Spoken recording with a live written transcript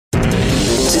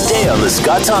weekday on The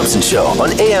Scott Thompson Show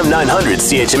on AM 900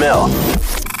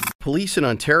 CHML. Police in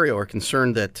Ontario are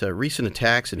concerned that recent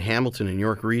attacks in Hamilton and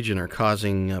York region are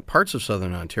causing parts of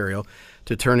southern Ontario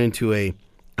to turn into a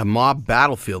mob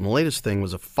battlefield. And the latest thing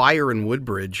was a fire in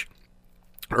Woodbridge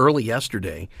early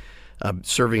yesterday,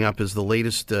 serving up as the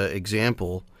latest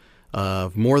example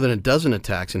of more than a dozen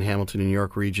attacks in Hamilton and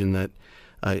York region that,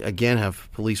 again, have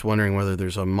police wondering whether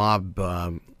there's a mob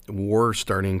war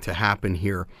starting to happen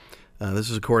here.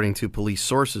 This is according to police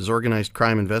sources. Organized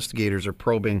crime investigators are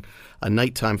probing a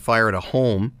nighttime fire at a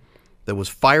home that was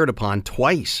fired upon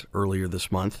twice earlier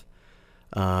this month.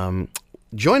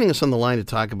 Joining us on the line to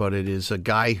talk about it is a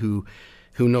guy who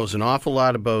knows an awful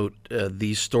lot about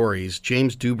these stories,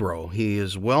 James Dubrow. He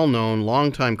is well-known,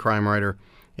 longtime crime writer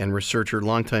and researcher,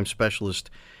 longtime specialist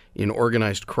in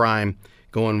organized crime,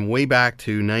 going way back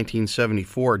to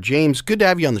 1974. James, good to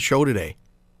have you on the show today.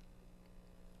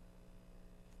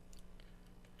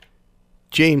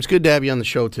 James, good to have you on the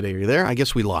show today. Are you there? I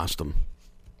guess we lost him.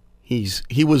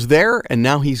 He was there, and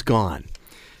now he's gone.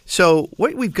 So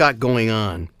what we've got going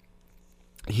on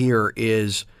here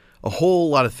is a whole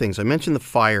lot of things. I mentioned the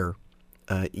fire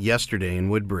yesterday in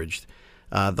Woodbridge.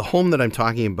 The home that I'm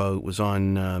talking about was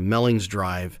on Mellings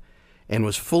Drive and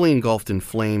was fully engulfed in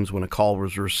flames when a call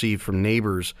was received from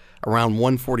neighbors around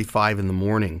 1:45 in the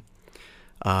morning.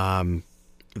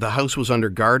 The house was under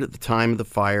guard at the time of the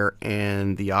fire,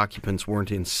 and the occupants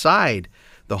weren't inside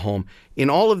the home. In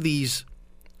all of these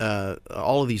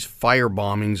fire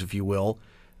bombings, if you will,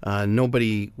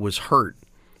 nobody was hurt.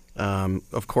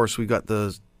 Of course, we got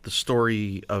the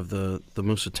story of the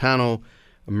Musitano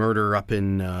murder up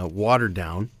in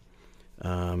Waterdown,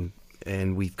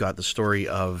 and we've got the story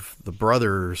of the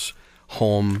brother's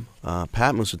home,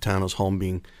 Pat Musitano's home,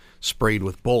 being sprayed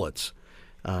with bullets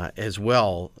as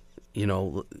well. You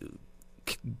know,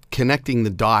 connecting the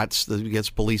dots, I guess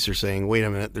police are saying, wait a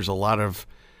minute, there's a lot of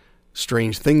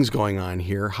strange things going on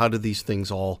here. How do these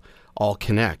things all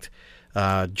connect?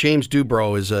 James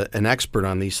Dubrow is an expert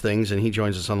on these things, and he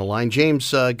joins us on the line.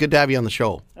 James, good to have you on the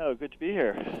show. Oh, good to be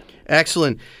here.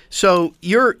 Excellent. So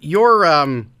your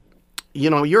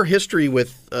history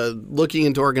with looking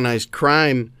into organized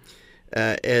crime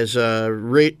as a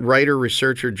writer,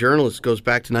 researcher, journalist goes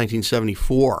back to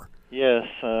 1974. Yes,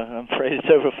 I'm afraid it's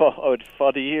over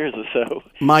 40 years or so.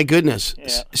 My goodness.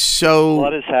 Yeah. So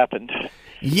what has happened?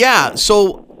 Yeah.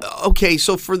 So, okay.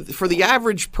 So for the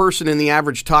average person and the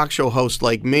average talk show host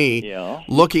like me,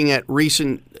 looking at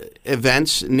recent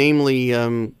events, namely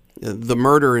the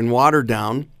murder in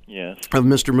Waterdown of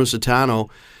Mr. Musitano,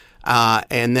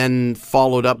 and then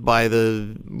followed up by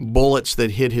the bullets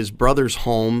that hit his brother's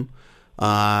home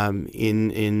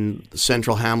in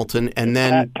central Hamilton, and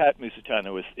then Pat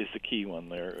Musitano is the key one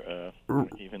there,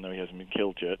 even though he hasn't been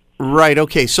killed yet. Right.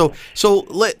 Okay. So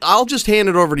I'll just hand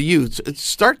it over to you.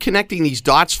 Start connecting these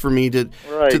dots for me to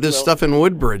this stuff in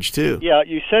Woodbridge too. Yeah,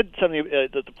 you said something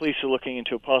that the police are looking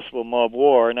into a possible mob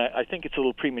war, and I think it's a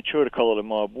little premature to call it a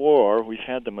mob war. We've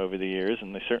had them over the years,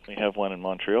 and they certainly have one in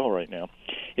Montreal right now.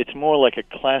 It's more like a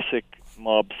classic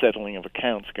mob settling of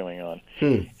accounts going on,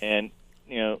 and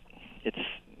it's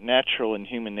natural in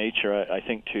human nature, I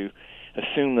think, to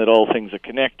assume that all things are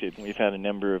connected. We've had a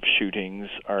number of shootings,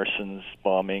 arsons,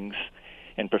 bombings,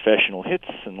 and professional hits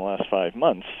in the last 5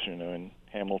 months, in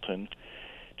Hamilton,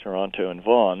 Toronto, and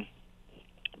Vaughan.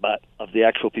 But of the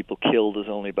actual people killed, there's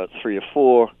only about 3 or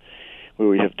 4, where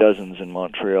we have dozens in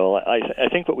Montreal. I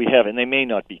think what we have, and they may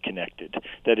not be connected,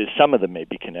 that is, some of them may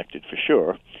be connected for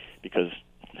sure, because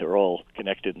they're all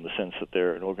connected in the sense that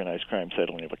they're an organized crime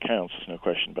settling of accounts. There's no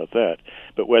question about that.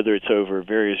 But whether it's over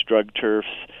various drug turfs,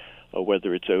 or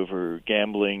whether it's over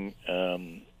gambling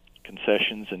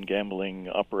concessions and gambling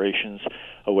operations,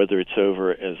 or whether it's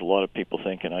over, as a lot of people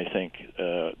think, and I think,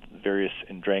 various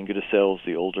Ndrangheta cells,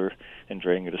 the older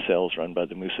Ndrangheta cells run by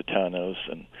the Musitanos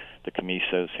and the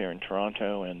Camisos here in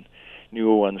Toronto, and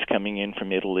newer ones coming in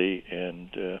from Italy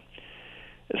and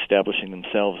establishing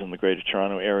themselves in the Greater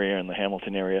Toronto area and the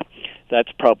Hamilton area. That's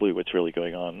probably what's really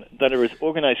going on. That is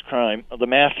organized crime. The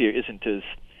mafia isn't as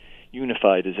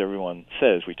unified as everyone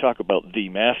says. We talk about the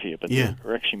mafia, but there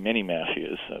are actually many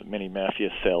mafias, many mafia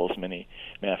cells, many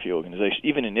mafia organizations,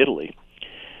 even in Italy.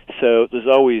 So there's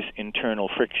always internal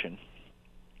friction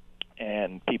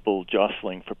and people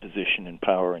jostling for position and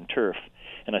power and turf.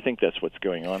 And I think that's what's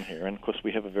going on here. And, of course,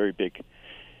 we have a very big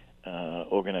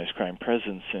organized crime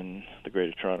presence in the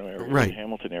Greater Toronto area, and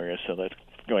Hamilton area, so that's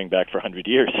going back for 100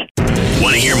 years.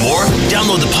 Want to hear more?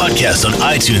 Download the podcast on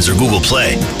iTunes or Google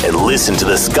Play and listen to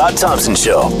The Scott Thompson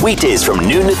Show weekdays from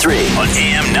noon to 3 on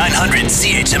AM 900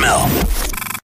 CHML.